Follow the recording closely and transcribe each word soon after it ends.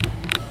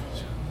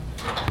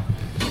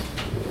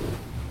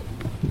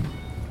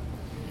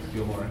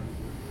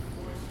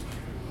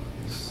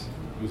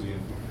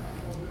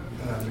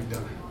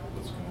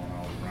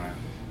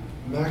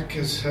Zach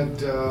has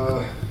had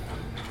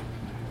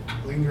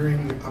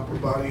lingering upper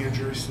body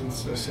injury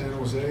since San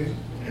Jose,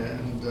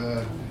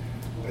 and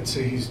I'd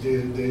say he's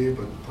day-to-day,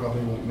 but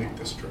probably won't make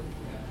this trip.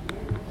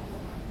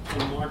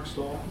 And Mark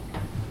Stahl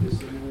is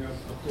the new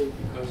update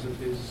because of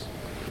his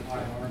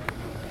IR.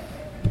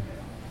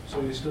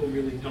 So you still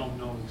really don't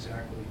know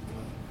exactly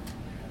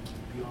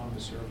beyond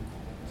the cervical.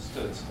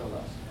 It's still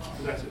us.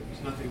 That's it.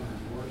 There's nothing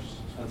worse.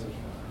 That's it.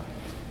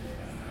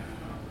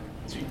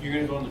 So you're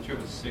going to go on the trip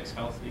with 6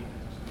 healthy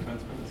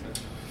defensemen, is that?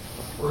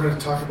 We're going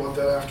to talk about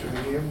that after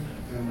the game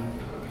and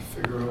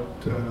figure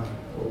out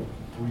what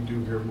we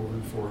do here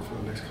moving forward for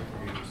the next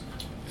couple of games.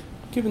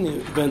 Given the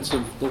events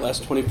of the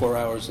last 24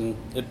 hours and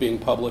it being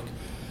public,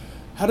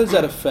 how does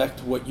that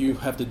affect what you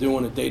have to do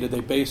on a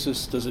day-to-day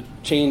basis? Does it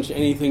change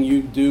anything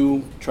you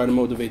do, try to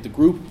motivate the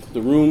group,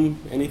 the room,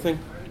 anything?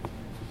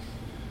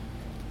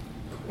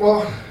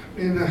 Well, I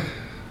mean,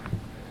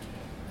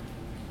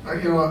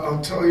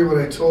 I'll tell you what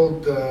I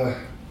told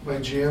my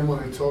GM,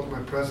 what I told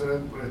my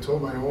president, what I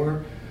told my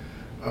owner.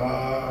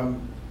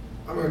 I'm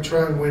going to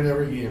try and win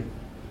every game,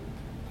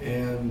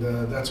 and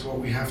that's what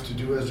we have to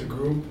do as a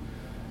group.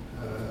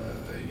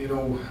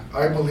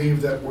 I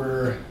believe that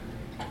we're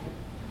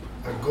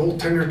a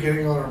goaltender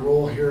getting on a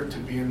roll here to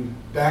being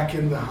back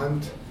in the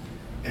hunt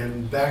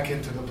and back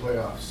into the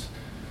playoffs.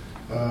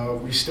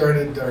 We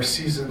started our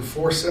season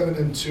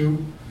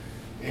 4-7-2,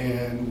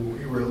 and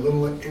we were a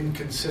little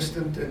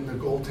inconsistent in the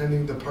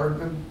goaltending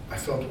department. I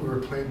felt we were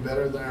playing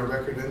better than our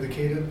record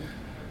indicated.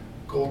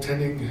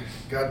 Goaltending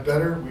got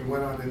better. We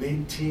went on an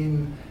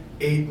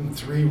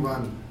 18-8-3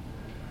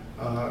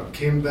 run.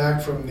 Came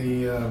back from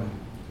the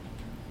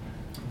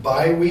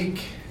bye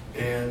week,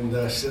 and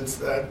since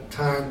that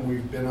time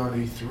we've been on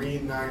a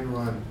 3-9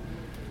 run.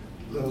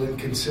 A little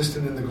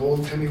inconsistent in the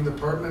goaltending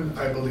department.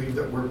 I believe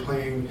that we're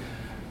playing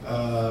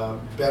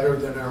better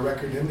than our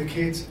record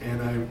indicates,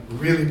 and I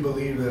really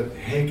believe that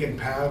Hank and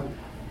Pav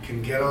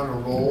can get on a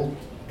roll,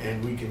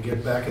 and we can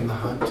get back in the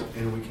hunt,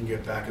 and we can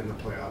get back in the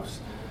playoffs.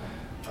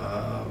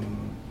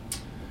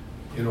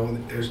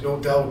 There's no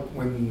doubt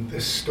when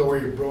this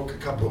story broke a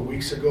couple of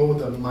weeks ago,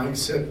 the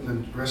mindset in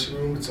the dressing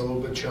room, it's a little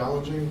bit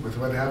challenging. With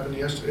what happened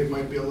yesterday, it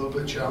might be a little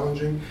bit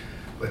challenging.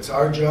 But it's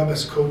our job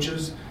as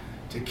coaches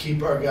to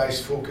keep our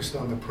guys focused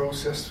on the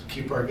process,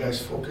 keep our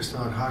guys focused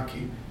on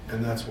hockey,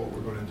 and that's what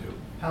we're going to do.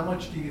 How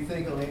much do you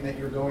think, Elaine, that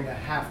you're going to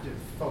have to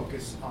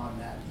focus on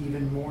that,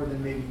 even more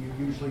than maybe you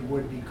usually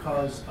would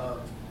because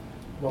of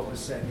what was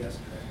said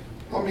yesterday?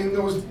 I mean,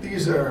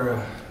 these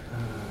are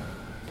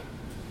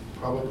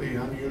probably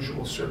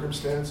unusual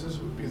circumstances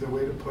would be the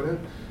way to put it.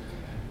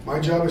 My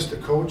job is to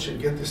coach and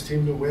get this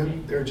team to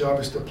win. Their job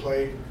is to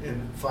play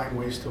and find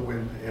ways to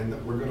win. And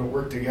we're going to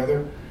work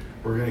together.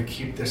 We're going to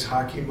keep this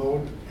hockey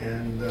mode.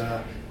 And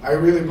I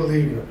really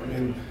believe it. I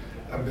mean,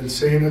 I've been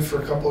saying it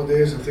for a couple of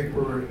days. I think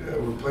we're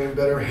playing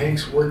better.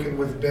 Hank's working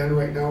with Ben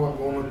right now. I'm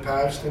going with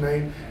Pavs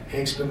tonight.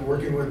 Hank's been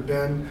working with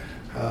Ben.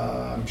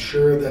 I'm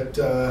sure that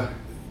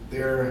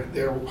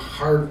their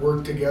hard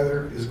work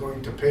together is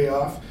going to pay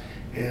off.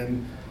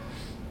 And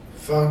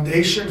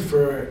foundation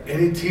for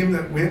any team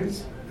that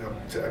wins,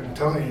 I'm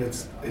telling you,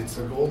 it's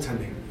the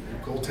goaltending.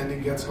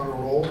 Goaltending gets on a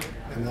roll,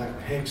 and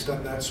Hank's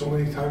done that so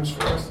many times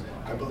for us.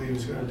 I believe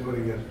he's going to do it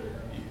again.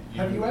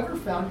 Have you ever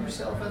found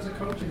yourself as a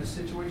coach in a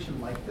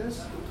situation like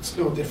this? It's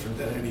no different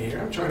than any year.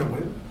 I'm trying to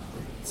win.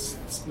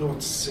 It's no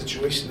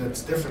situation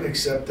that's different,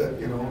 except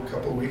that a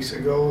couple of weeks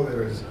ago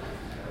there was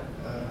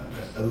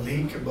a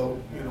leak about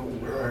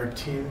where our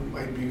team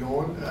might be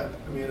going.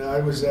 I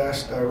was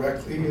asked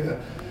directly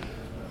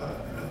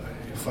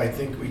if I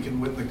think we can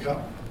win the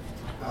cup.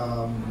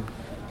 I've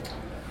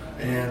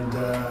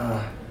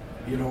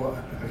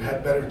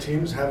had better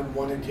teams, haven't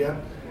won it yet,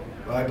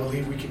 but I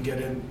believe we can get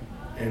in,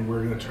 and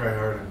we're going to try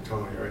hard, I'm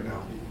telling you right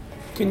now.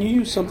 Can you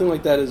use something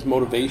like that as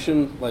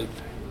motivation, like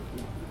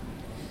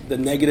the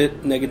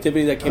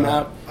negativity that came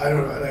out? I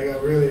don't know.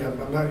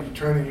 I'm not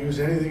trying to use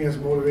anything as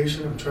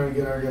motivation. I'm trying to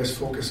get our guys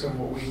focused on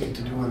what we need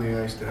to do on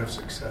the ice to have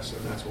success,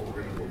 and that's what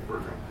we're going to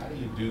work on. How do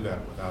you do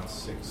that without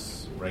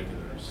 6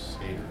 regular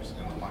skaters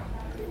in the line?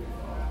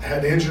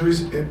 Had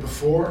injuries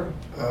before,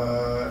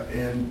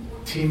 and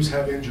teams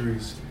have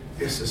injuries.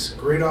 It's a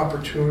great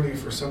opportunity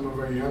for some of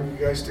our younger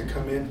guys to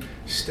come in,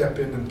 step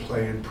in and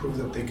play and prove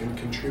that they can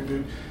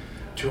contribute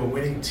to a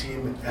winning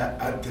team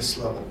at this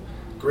level.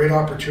 Great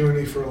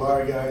opportunity for a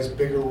lot of guys,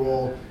 bigger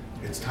role.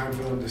 It's time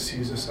for them to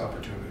seize this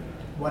opportunity.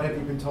 What have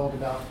you been told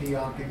about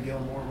Pionk and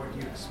Gilmore? What do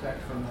you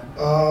expect from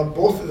them?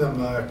 Both of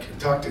them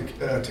talked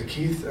to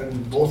Keith,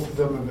 and both of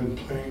them have been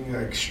playing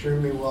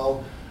extremely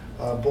well.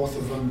 Both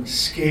of them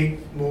skate,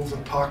 move the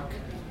puck,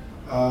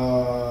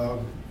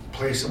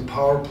 play some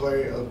power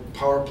play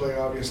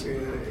obviously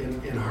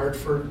in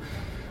Hartford.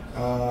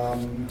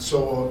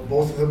 So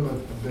both of them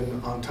have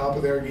been on top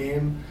of their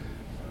game.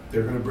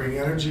 They're going to bring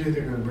energy,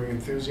 they're going to bring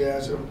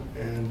enthusiasm,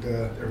 and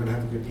they're going to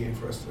have a good game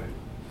for us today.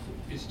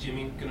 Is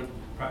Jimmy going to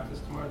practice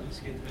tomorrow? Did he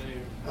skate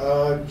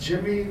today?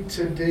 Jimmy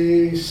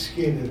today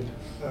skated.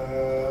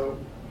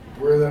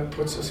 Where that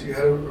puts us, he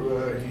had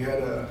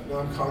a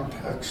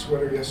non-contact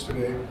sweater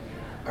yesterday.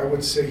 I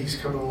would say he's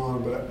coming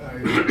along, but I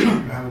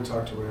haven't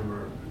talked to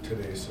Rammer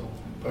today, so.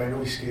 But I know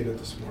he skated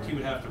this morning. He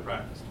would have to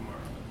practice tomorrow.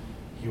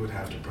 He would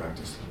have to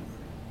practice.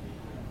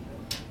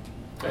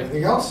 Okay.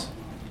 Anything else?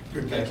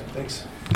 Good, Thank guys. you. Thanks.